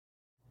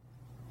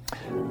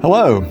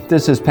Hello,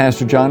 this is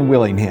Pastor John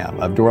Willingham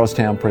of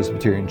Doylestown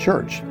Presbyterian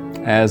Church.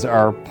 As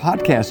our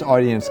podcast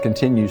audience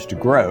continues to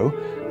grow,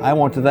 I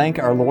want to thank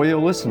our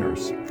loyal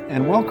listeners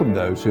and welcome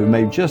those who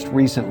may just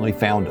recently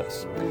found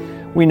us.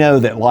 We know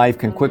that life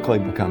can quickly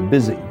become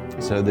busy,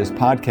 so this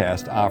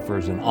podcast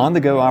offers an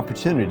on-the-go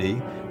opportunity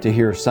to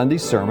hear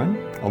Sunday's sermon,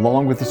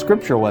 along with the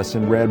scripture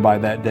lesson read by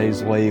that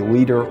day's lay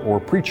leader or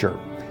preacher.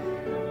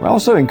 We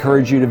also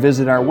encourage you to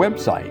visit our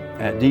website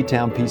at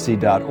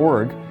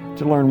dtownpc.org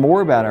to learn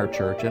more about our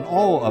church and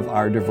all of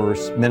our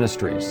diverse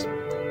ministries.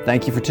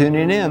 Thank you for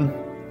tuning in.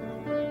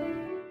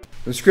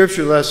 The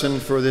scripture lesson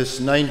for this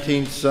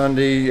 19th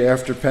Sunday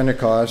after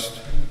Pentecost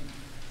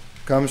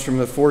comes from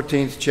the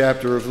 14th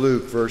chapter of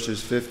Luke,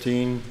 verses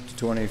 15 to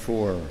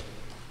 24.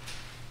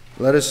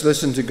 Let us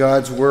listen to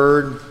God's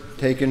word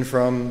taken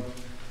from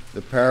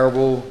the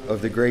parable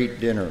of the great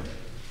dinner.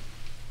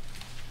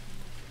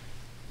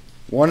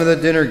 One of the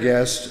dinner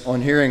guests,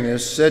 on hearing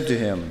this, said to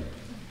him,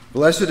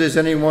 "Blessed is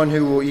anyone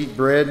who will eat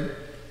bread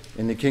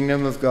in the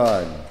kingdom of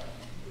God."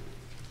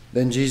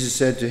 Then Jesus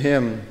said to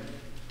him,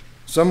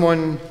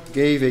 "Someone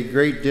gave a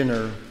great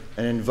dinner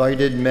and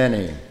invited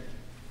many.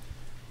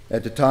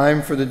 At the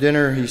time for the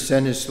dinner, he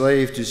sent his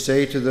slave to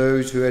say to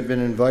those who had been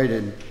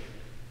invited,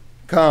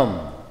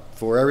 'Come,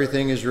 for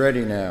everything is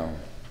ready now.'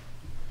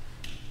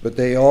 But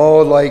they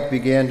all alike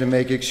began to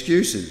make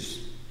excuses.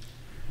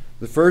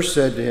 The first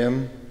said to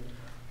him,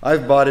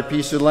 'I've bought a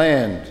piece of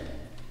land,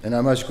 and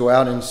I must go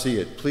out and see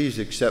it. Please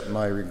accept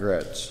my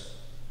regrets.'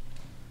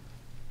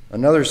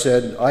 Another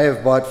said, 'I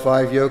have bought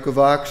 5 yoke of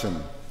oxen,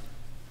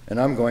 and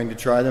I'm going to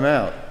try them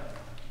out.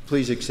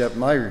 Please accept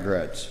my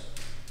regrets.'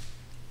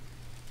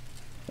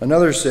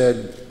 Another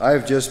said, 'I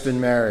have just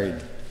been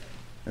married,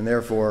 and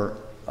therefore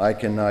I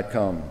cannot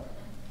come.'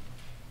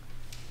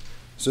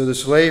 So the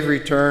slave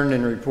returned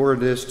and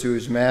reported this to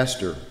his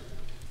master.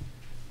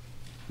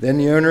 Then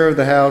the owner of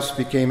the house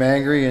became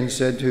angry and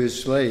said to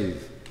his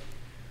slave,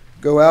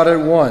 'Go out at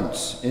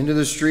once into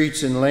the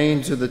streets and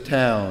lanes of the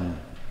town,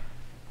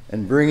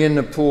 and bring in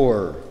the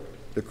poor,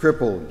 the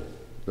crippled,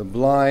 the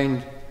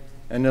blind,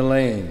 and the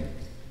lame.'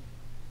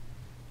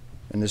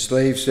 And the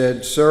slave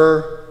said,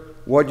 'Sir,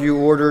 what you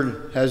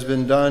ordered has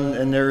been done,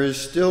 and there is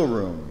still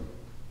room.'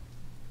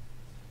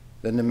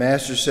 Then the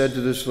master said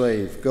to the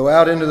slave, 'Go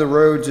out into the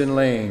roads and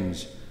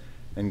lanes,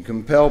 and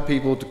compel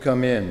people to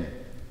come in,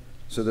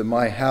 so that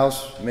my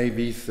house may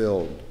be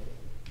filled.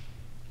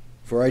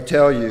 For I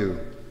tell you,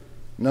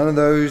 none of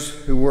those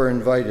who were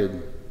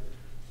invited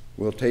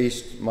will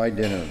taste my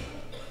dinner.'"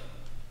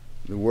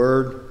 The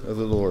word of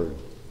the Lord.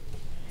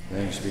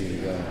 Thanks be to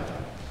God.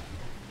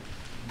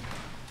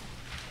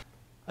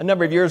 A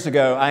number of years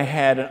ago, I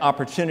had an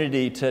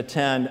opportunity to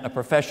attend a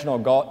professional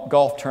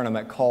golf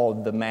tournament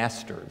called the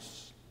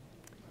Masters.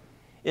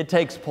 It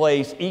takes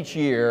place each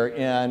year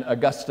in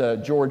Augusta,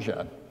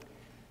 Georgia.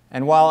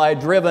 And while I'd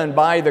driven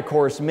by the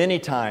course many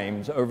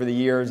times over the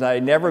years,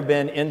 I'd never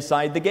been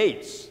inside the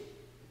gates.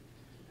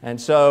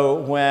 And so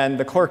when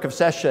the clerk of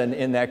session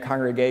in that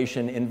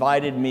congregation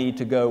invited me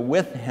to go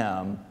with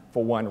him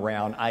for one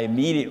round, I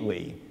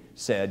immediately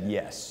said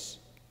yes.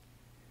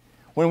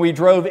 When we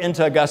drove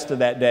into Augusta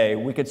that day,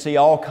 we could see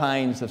all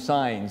kinds of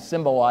signs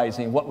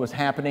symbolizing what was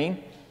happening.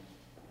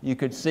 You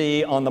could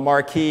see on the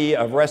marquee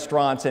of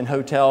restaurants and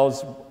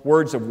hotels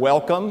words of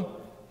welcome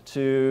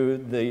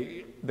to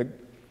the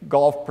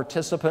golf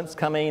participants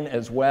coming,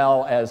 as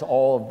well as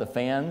all of the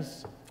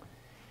fans.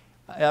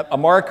 A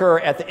marker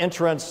at the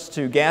entrance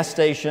to gas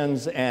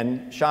stations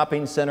and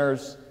shopping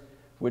centers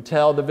would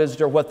tell the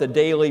visitor what the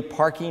daily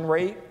parking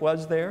rate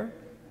was there.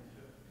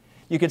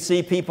 You could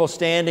see people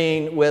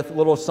standing with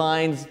little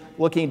signs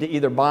looking to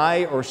either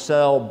buy or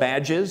sell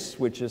badges,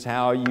 which is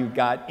how you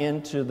got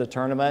into the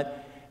tournament,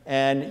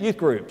 and youth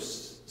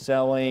groups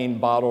selling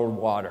bottled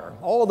water.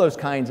 All those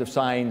kinds of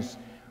signs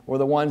were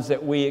the ones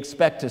that we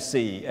expect to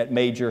see at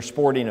major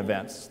sporting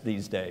events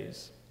these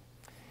days.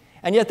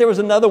 And yet there was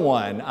another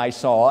one I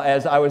saw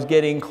as I was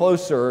getting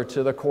closer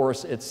to the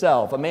course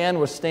itself. A man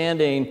was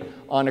standing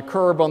on a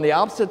curb on the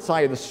opposite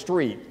side of the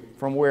street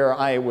from where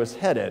I was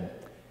headed.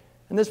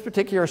 And this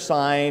particular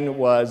sign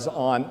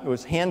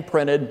was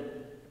hand-printed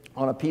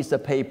on a piece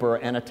of paper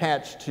and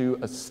attached to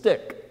a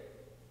stick.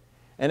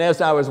 And as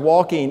I was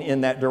walking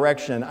in that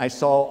direction, I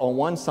saw on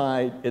one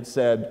side it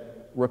said,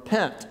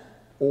 "Repent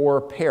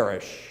or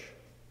perish."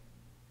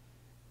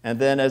 And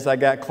then as I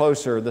got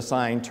closer, the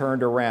sign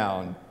turned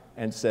around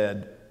and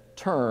said,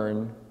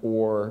 "Turn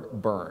or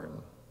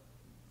burn."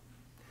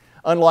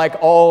 Unlike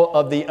all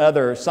of the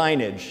other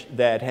signage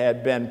that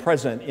had been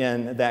present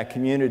in that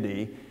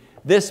community,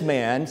 this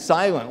man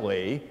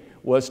silently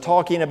was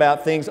talking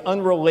about things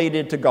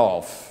unrelated to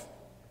golf,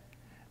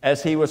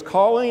 as he was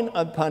calling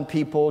upon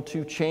people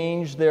to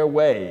change their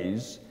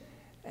ways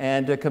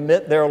and to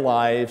commit their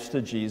lives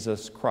to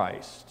Jesus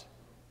Christ.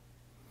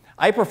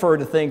 I prefer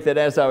to think that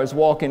as I was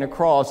walking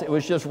across, it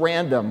was just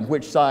random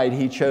which side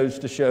he chose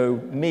to show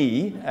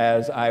me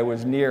as I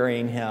was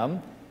nearing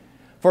him.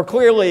 For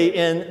clearly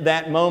in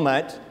that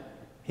moment,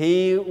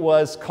 he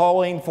was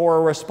calling for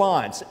a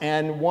response,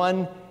 and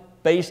one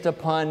based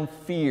upon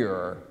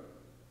fear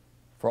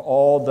for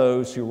all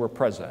those who were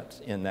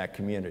present in that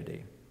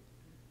community.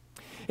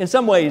 In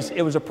some ways,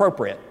 it was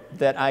appropriate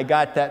that I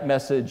got that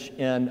message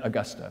in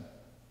Augusta.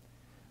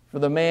 For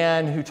the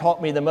man who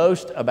taught me the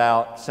most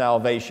about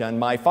salvation,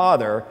 my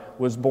father,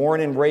 was born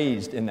and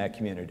raised in that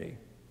community.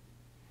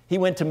 He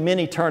went to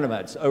many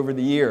tournaments over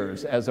the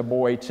years as a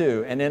boy,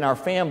 too. And in our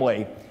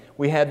family,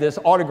 we had this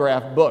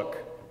autograph book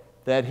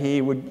that he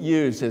would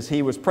use as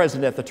he was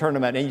present at the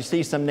tournament. And you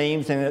see some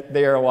names in it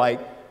there like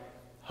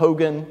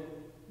Hogan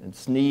and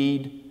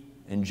Sneed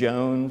and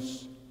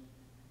Jones.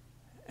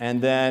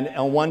 And then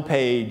on one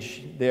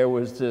page, there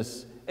was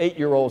this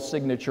 8-year-old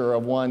signature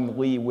of one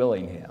Lee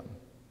Willingham.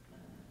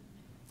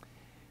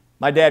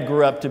 My dad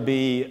grew up to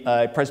be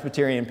a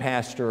Presbyterian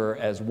pastor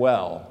as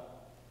well.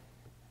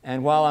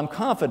 And while I'm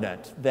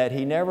confident that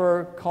he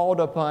never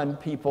called upon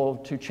people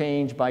to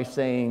change by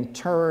saying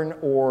turn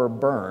or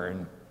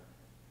burn,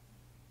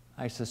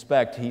 I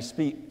suspect he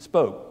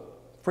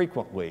spoke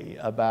frequently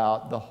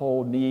about the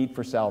whole need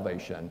for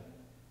salvation,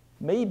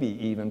 maybe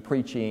even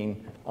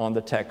preaching on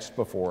the text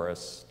before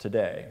us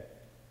today.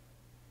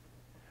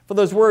 For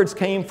those words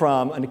came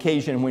from an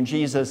occasion when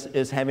Jesus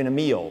is having a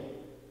meal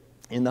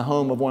in the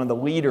home of one of the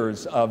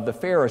leaders of the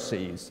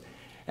Pharisees.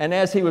 And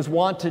as he was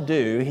wont to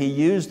do, he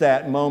used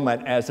that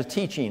moment as a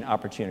teaching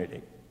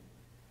opportunity.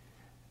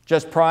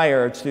 Just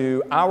prior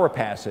to our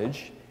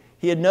passage,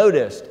 he had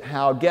noticed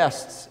how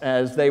guests,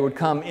 as they would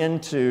come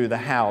into the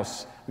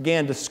house,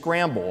 began to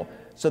scramble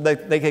so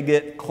that they could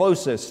get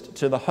closest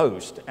to the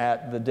host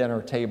at the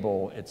dinner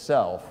table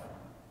itself.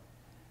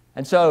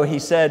 And so he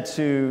said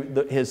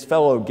to his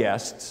fellow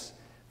guests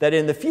that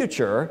in the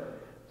future,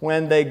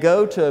 when they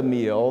go to a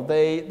meal,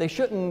 they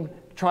shouldn't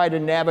try to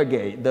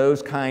navigate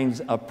those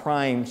kinds of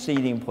prime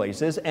seating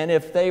places. And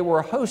if they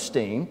were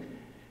hosting,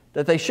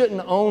 that they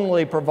shouldn't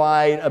only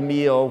provide a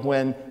meal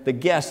when the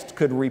guest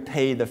could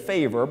repay the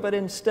favor, but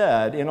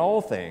instead, in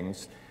all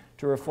things,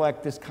 to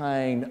reflect this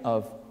kind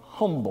of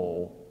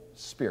humble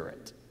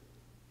spirit.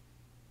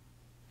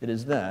 It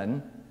is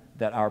then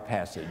that our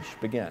passage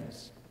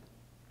begins.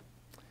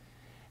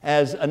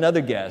 As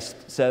another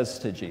guest says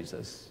to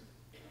Jesus,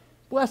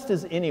 "Blessed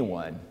is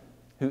anyone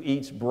who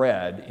eats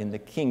bread in the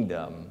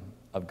kingdom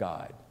of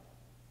God."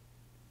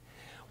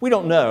 We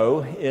don't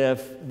know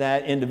if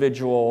that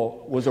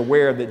individual was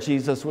aware that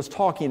Jesus was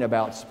talking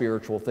about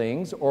spiritual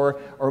things, or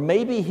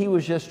maybe he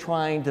was just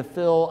trying to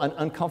fill an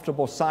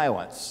uncomfortable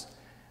silence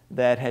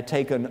that had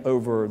taken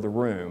over the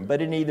room.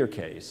 But in either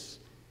case,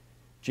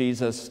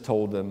 Jesus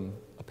told them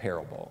a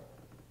parable.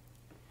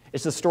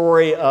 It's the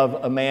story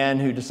of a man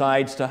who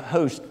decides to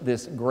host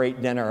this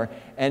great dinner,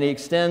 and he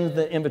extends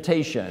the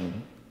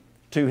invitation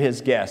to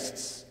his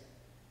guests.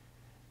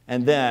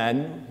 And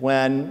then,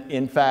 when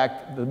in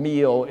fact the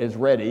meal is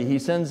ready, he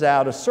sends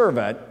out a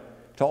servant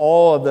to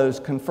all of those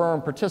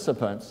confirmed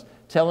participants,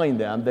 telling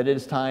them that it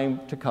is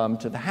time to come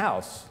to the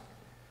house.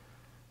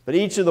 But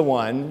each of the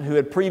one who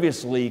had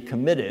previously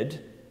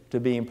committed to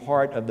being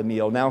part of the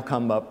meal now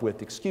come up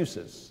with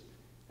excuses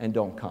and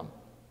don't come.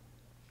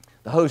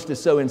 The host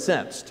is so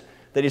incensed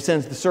that he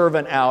sends the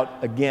servant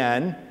out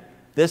again,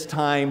 this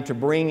time to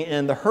bring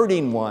in the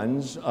hurting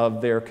ones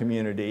of their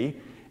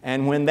community.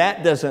 And when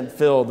that doesn't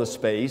fill the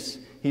space,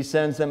 he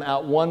sends them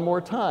out one more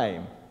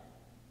time,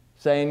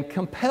 saying,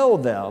 "Compel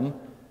them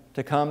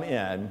to come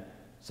in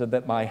so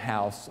that my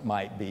house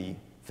might be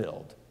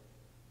filled."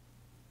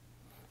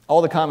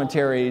 All the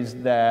commentaries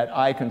that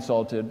I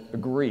consulted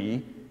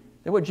agree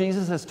that what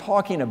Jesus is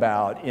talking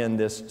about in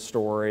this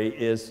story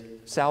is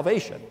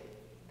salvation.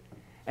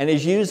 And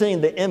he's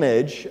using the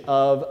image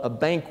of a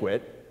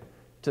banquet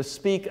to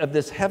speak of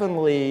this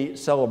heavenly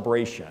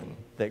celebration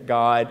that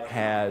God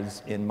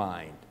has in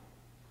mind.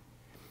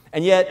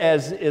 And yet,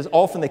 as is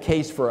often the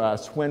case for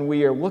us when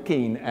we are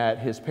looking at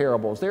his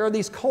parables, there are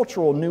these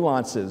cultural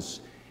nuances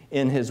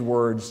in his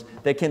words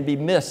that can be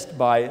missed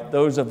by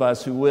those of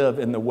us who live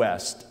in the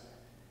West.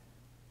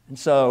 And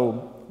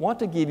so, I want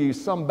to give you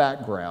some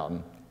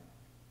background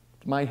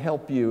that might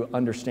help you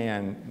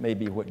understand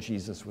maybe what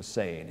Jesus was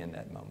saying in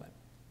that moment.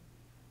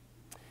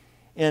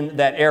 In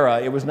that era,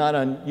 it was not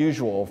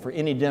unusual for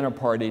any dinner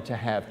party to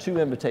have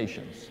two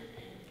invitations.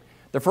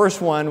 The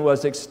first one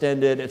was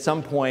extended at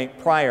some point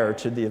prior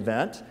to the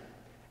event,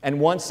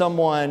 and once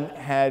someone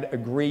had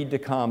agreed to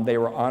come, they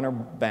were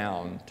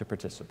honor-bound to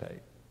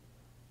participate.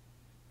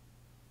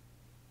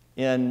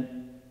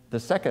 In the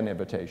second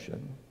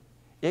invitation,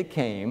 it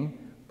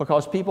came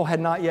because people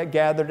had not yet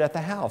gathered at the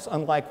house,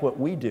 unlike what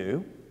we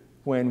do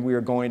when we're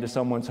going to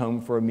someone's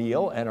home for a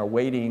meal and are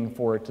waiting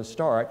for it to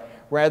start.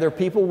 Rather,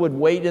 people would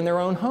wait in their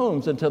own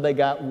homes until they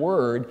got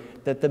word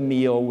that the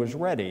meal was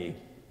ready.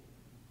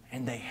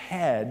 And they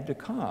had to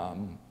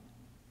come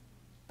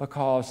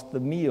because the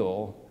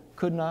meal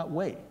could not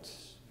wait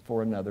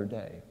for another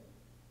day.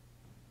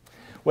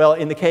 Well,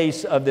 in the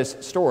case of this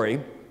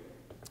story,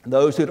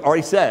 those who had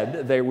already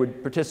said they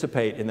would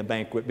participate in the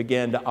banquet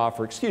began to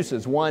offer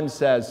excuses. One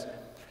says,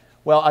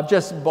 "Well, I've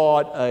just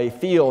bought a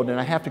field and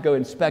I have to go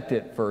inspect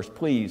it first.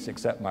 Please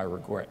accept my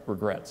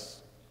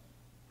regrets."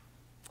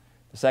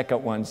 The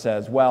second one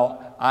says,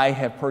 well, I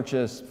have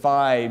purchased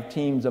 5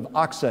 teams of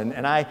oxen,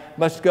 and I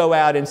must go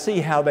out and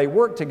see how they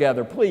work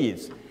together.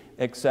 Please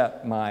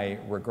accept my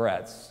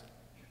regrets.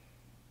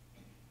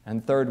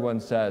 And the third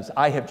one says,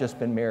 I have just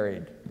been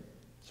married,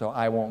 so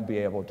I won't be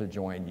able to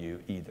join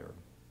you either.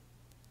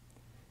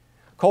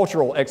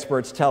 Cultural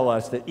experts tell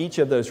us that each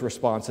of those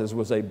responses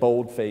was a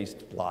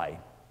bold-faced lie,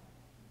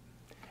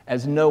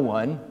 as no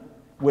one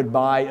would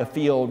buy a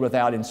field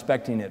without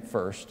inspecting it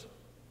first.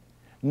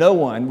 No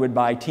one would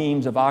buy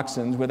teams of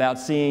oxen without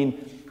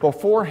seeing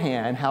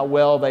beforehand how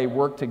well they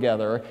work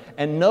together,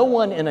 and no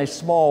one in a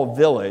small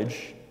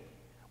village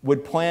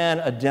would plan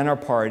a dinner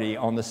party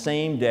on the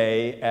same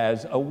day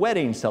as a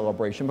wedding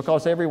celebration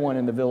because everyone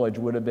in the village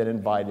would have been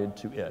invited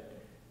to it.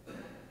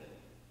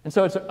 And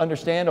so it's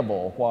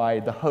understandable why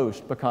the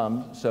host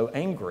becomes so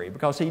angry,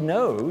 because he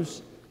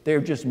knows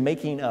they're just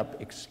making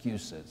up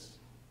excuses.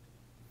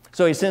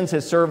 So he sends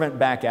his servant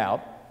back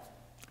out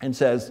and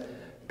says,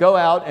 go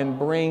out and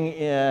bring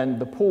in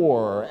the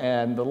poor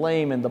and the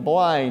lame and the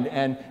blind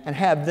and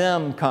have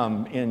them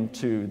come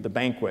into the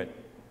banquet.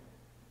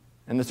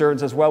 And the servant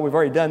says, well, we've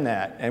already done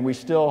that, and we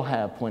still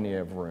have plenty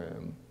of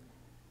room.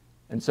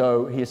 And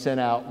so he is sent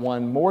out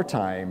one more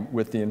time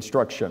with the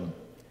instruction,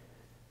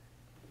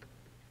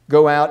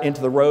 go out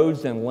into the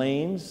roads and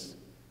lanes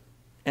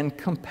and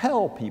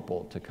compel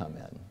people to come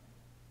in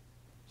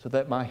so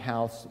that my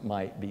house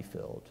might be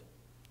filled.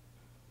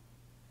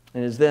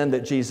 And it is then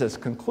that Jesus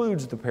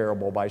concludes the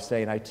parable by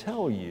saying, I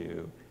tell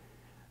you,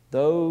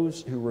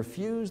 those who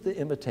refuse the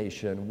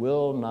invitation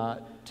will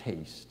not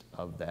taste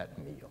of that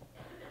meal.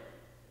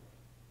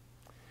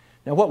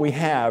 Now, what we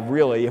have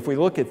really, if we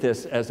look at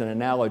this as an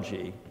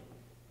analogy,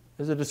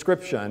 is a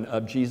description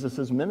of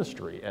Jesus'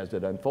 ministry as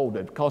it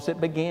unfolded, because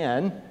it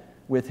began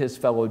with his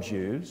fellow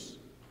Jews.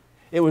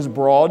 It was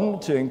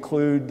broadened to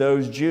include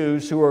those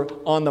Jews who were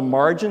on the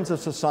margins of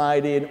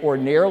society and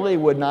ordinarily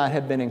would not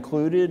have been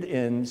included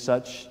in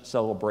such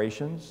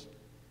celebrations.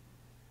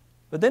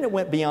 But then it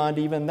went beyond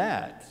even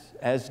that,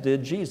 as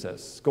did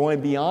Jesus,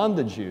 going beyond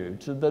the Jew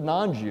to the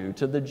non-Jew,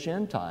 to the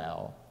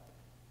Gentile.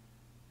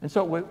 And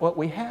so what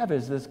we have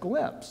is this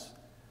glimpse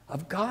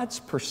of God's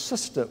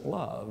persistent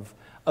love,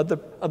 of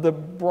the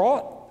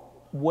broad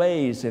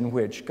ways in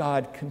which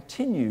God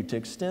continued to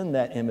extend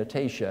that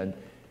invitation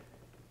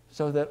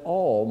so that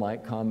all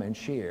might come and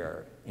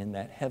share in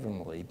that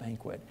heavenly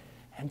banquet.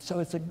 And so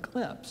it's a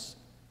glimpse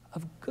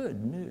of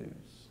good news.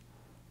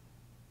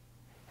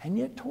 And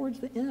yet towards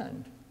the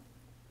end,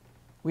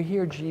 we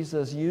hear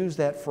Jesus use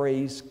that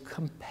phrase,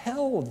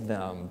 compel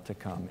them to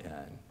come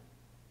in,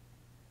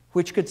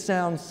 which could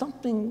sound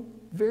something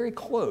very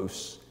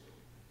close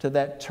to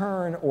that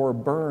turn or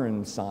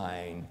burn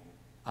sign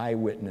I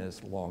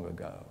witnessed long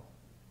ago.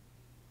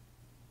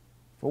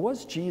 For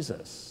was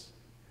Jesus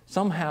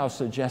somehow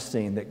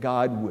suggesting that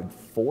God would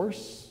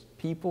force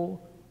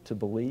people to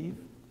believe?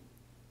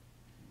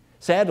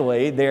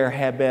 Sadly, there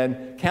have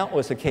been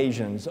countless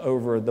occasions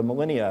over the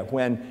millennia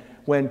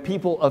when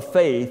people of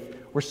faith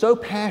were so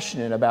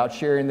passionate about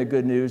sharing the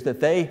good news that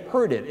they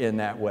heard it in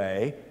that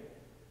way,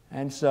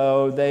 and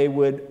so they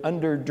would,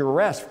 under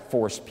duress,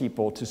 force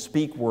people to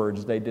speak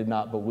words they did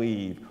not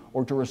believe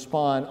or to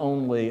respond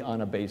only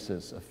on a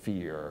basis of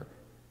fear.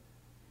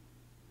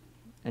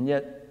 And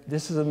yet,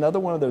 this is another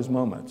one of those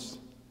moments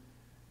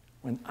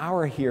when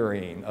our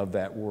hearing of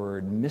that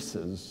word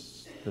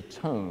misses the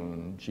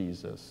tone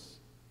Jesus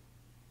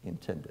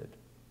intended.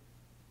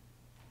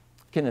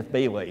 Kenneth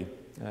Bailey,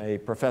 a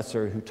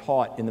professor who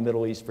taught in the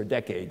Middle East for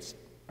decades,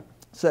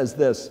 says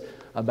this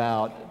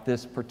about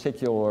this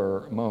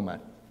particular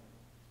moment.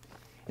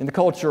 In the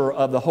culture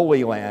of the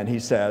Holy Land, he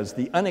says,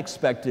 the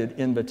unexpected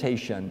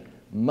invitation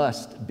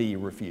must be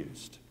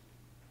refused.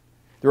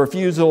 The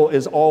refusal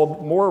is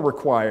all more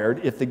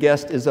required if the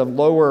guest is of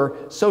lower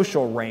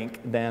social rank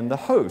than the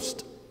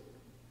host.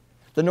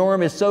 The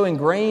norm is so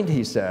ingrained,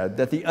 he said,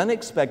 that the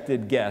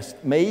unexpected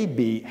guest may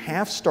be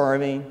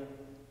half-starving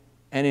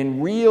and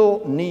in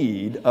real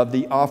need of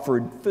the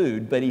offered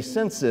food, but he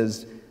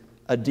senses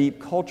a deep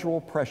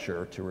cultural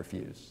pressure to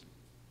refuse.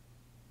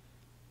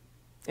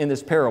 In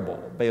this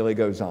parable, Bailey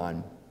goes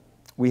on,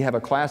 we have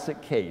a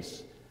classic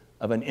case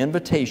of an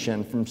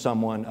invitation from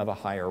someone of a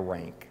higher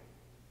rank.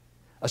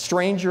 A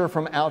stranger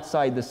from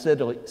outside the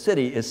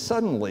city is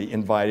suddenly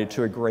invited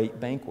to a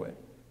great banquet.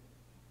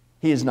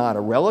 He is not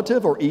a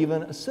relative or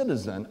even a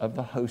citizen of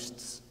the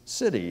host's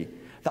city.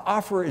 The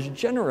offer is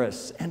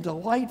generous and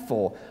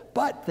delightful,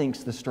 but,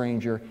 thinks the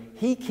stranger,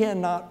 he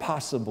cannot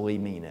possibly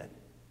mean it.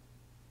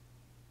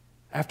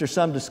 After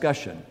some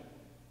discussion,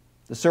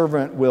 the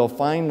servant will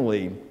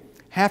finally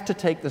have to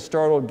take the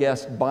startled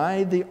guest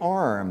by the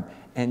arm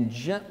and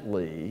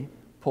gently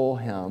pull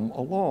him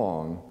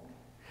along.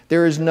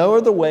 There is no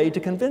other way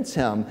to convince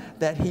him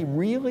that he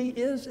really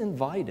is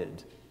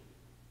invited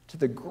to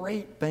the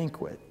great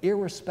banquet,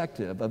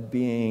 irrespective of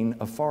being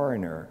a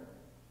foreigner.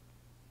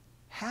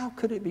 How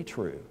could it be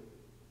true?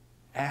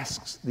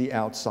 Asks the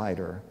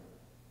outsider.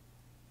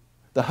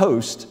 The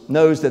host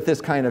knows that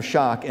this kind of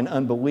shock and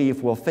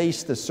unbelief will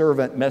face the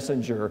servant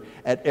messenger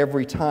at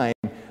every time,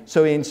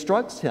 So he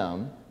instructs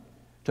him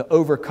to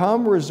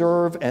overcome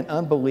reserve and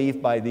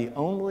unbelief by the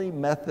only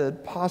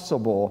method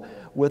possible,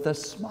 with a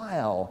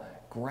smile.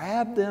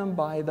 Grab them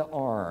by the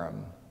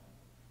arm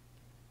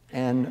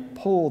and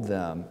pull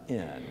them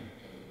in.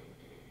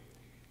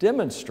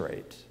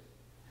 Demonstrate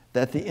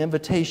that the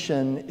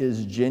invitation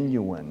is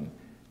genuine.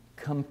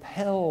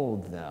 Compel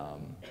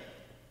them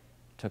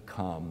to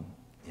come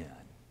in.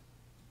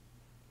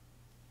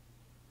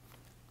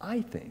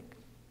 I think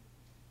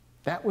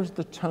that was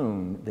the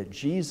tone that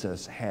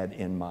Jesus had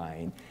in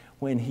mind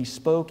when he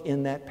spoke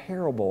in that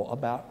parable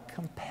about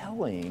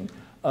compelling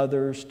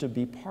others to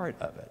be part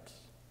of it.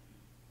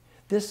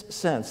 This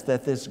sense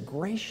that this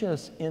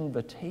gracious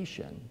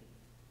invitation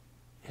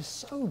is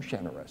so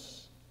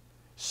generous,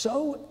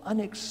 so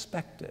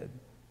unexpected,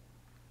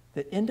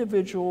 that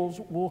individuals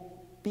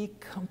will be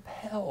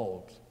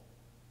compelled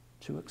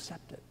to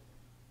accept it.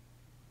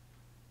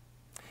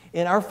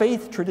 In our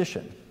faith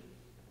tradition,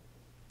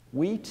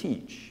 we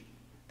teach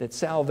that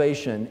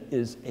salvation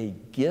is a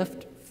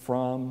gift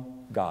from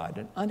God,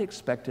 an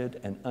unexpected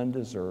and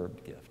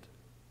undeserved gift.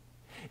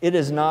 It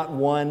is not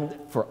one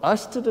for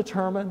us to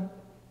determine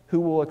who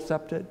will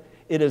accept it.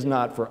 It is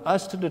not for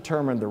us to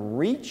determine the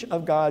reach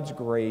of God's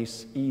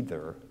grace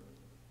either,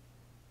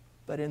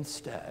 but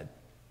instead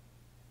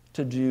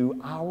to do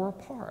our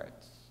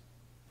parts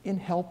in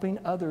helping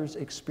others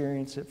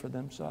experience it for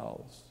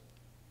themselves.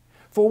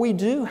 For we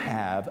do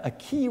have a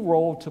key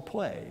role to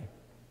play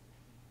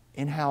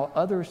in how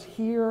others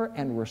hear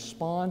and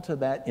respond to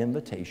that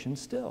invitation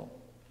still.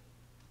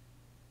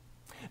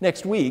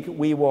 Next week,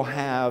 we will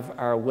have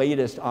our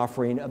latest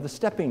offering of the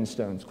Stepping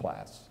Stones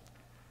class,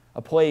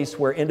 a place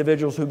where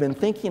individuals who've been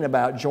thinking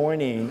about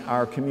joining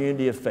our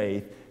community of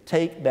faith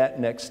take that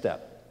next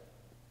step.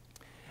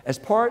 As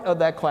part of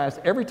that class,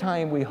 every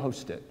time we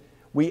host it,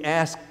 we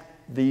ask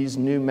these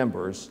new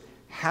members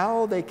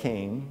how they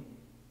came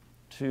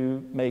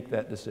to make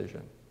that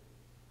decision.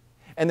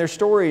 And their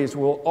stories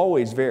will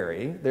always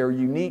vary. They're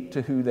unique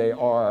to who they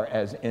are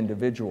as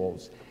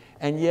individuals.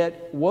 And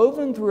yet,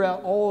 woven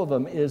throughout all of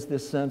them is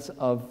this sense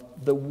of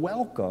the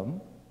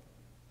welcome,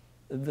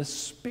 the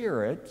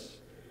spirit,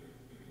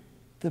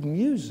 the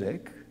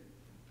music,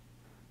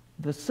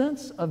 the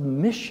sense of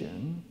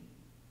mission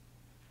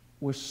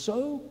was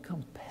so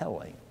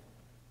compelling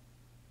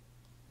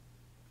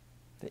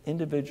that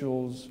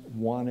individuals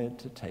wanted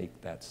to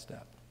take that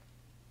step.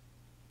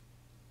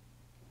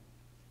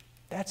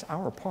 That's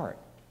our part.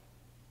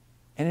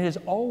 And it has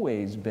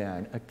always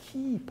been a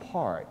key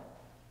part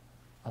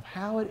of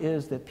how it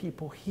is that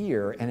people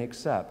hear and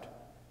accept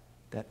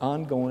that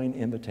ongoing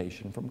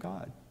invitation from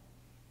God.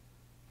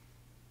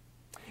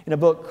 In a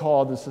book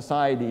called The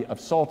Society of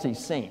Salty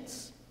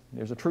Saints,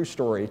 there's a true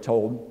story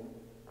told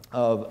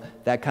of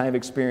that kind of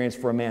experience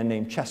for a man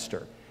named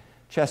Chester.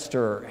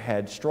 Chester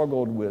had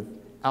struggled with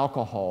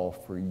alcohol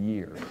for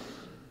years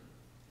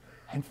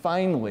and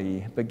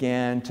finally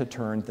began to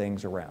turn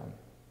things around.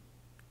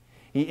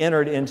 He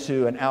entered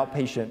into an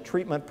outpatient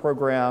treatment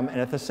program and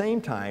at the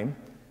same time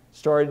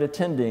started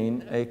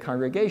attending a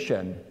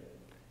congregation.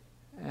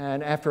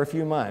 And after a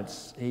few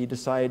months, he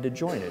decided to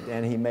join it,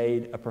 and he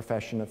made a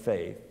profession of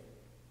faith.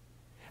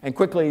 And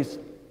quickly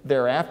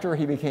thereafter,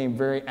 he became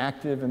very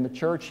active in the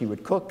church. He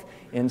would cook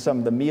in some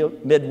of the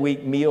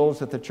midweek meals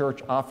that the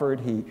church offered.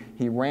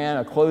 He ran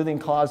a clothing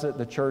closet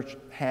the church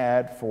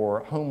had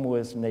for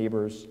homeless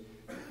neighbors.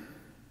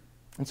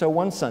 And so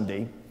one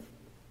Sunday,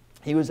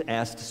 he was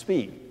asked to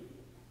speak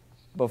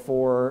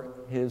before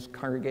his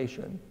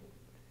congregation.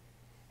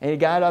 And he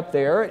got up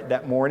there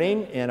that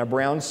morning in a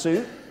brown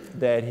suit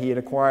that he had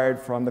acquired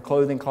from the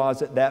clothing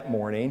closet that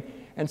morning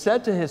and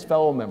said to his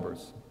fellow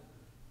members,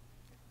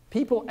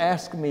 "People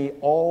ask me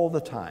all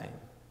the time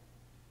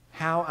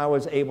how I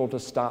was able to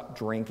stop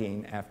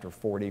drinking after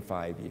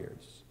 45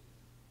 years.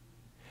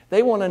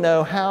 They want to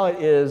know how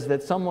it is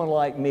that someone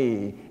like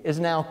me is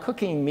now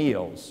cooking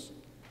meals,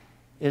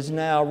 is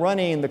now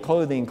running the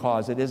clothing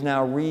closet, is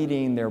now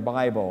reading their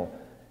Bible."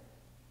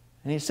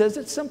 And he says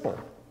it's simple.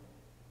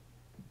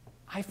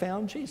 I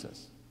found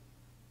Jesus.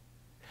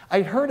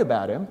 I'd heard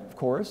about him, of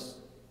course.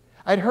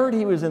 I'd heard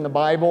he was in the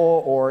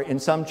Bible or in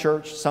some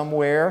church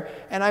somewhere,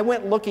 and I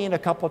went looking a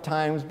couple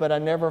times, but I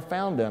never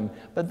found him.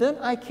 But then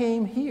I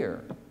came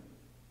here,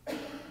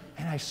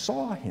 and I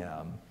saw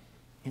him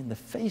in the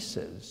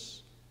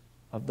faces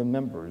of the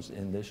members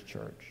in this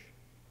church.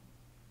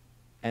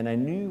 And I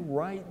knew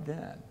right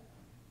then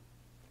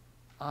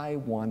I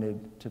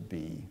wanted to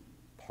be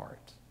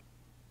part.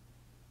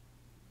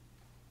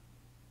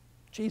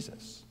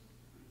 Jesus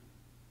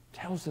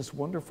tells this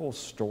wonderful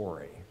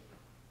story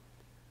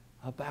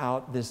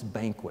about this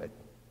banquet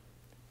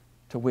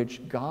to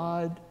which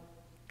God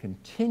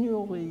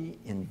continually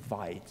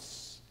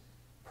invites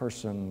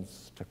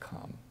persons to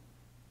come.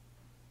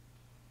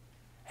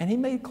 And he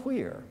made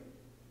clear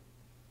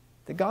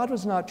that God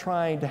was not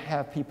trying to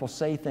have people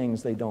say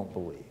things they don't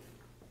believe.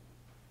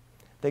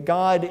 That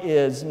God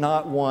is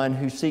not one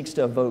who seeks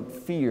to evoke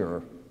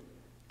fear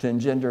to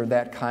engender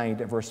that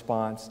kind of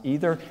response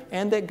either,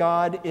 and that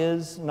God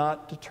is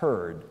not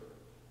deterred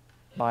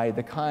by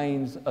the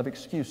kinds of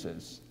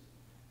excuses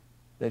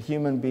that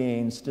human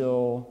beings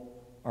still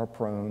are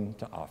prone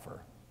to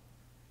offer.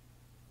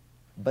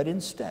 But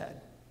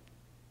instead,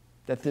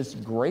 that this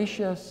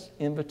gracious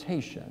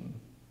invitation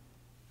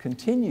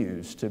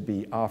continues to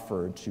be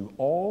offered to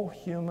all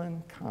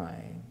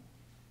humankind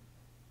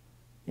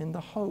in the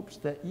hopes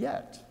that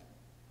yet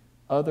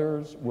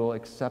others will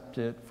accept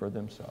it for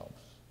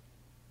themselves.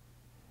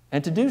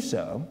 And to do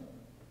so,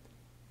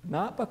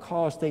 not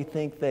because they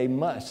think they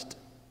must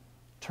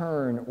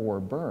turn or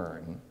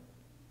burn,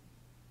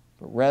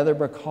 but rather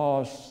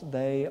because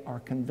they are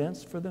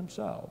convinced for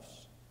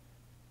themselves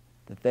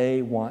that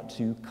they want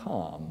to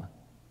come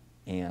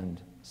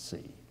and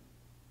see.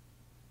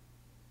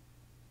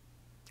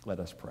 Let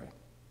us pray.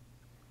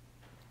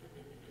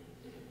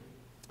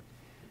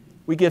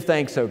 We give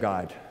thanks, O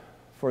God,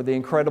 for the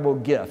incredible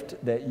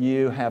gift that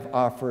you have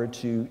offered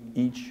to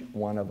each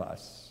one of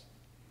us,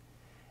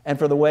 and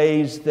for the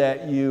ways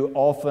that you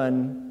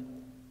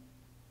often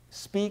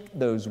speak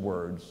those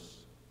words,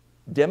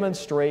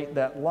 demonstrate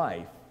that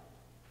life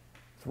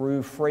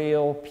through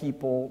frail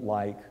people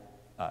like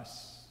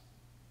us.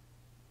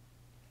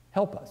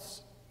 Help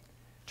us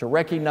to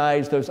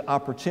recognize those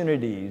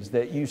opportunities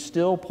that you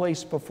still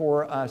place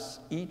before us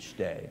each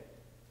day,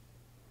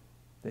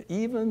 that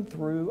even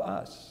through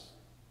us,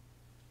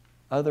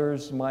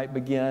 others might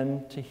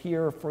begin to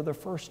hear for the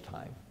first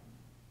time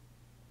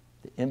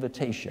the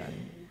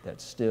invitation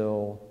that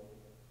still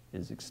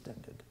is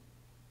extended.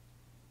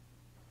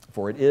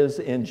 For it is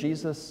in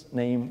Jesus'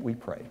 name we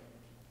pray.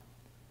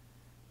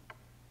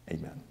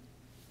 Amen.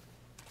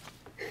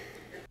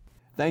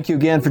 Thank you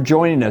again for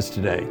joining us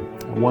today.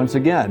 Once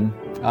again,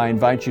 I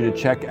invite you to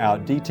check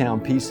out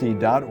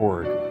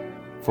dtownpc.org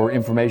for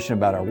information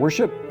about our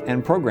worship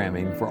and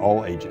programming for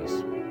all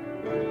ages.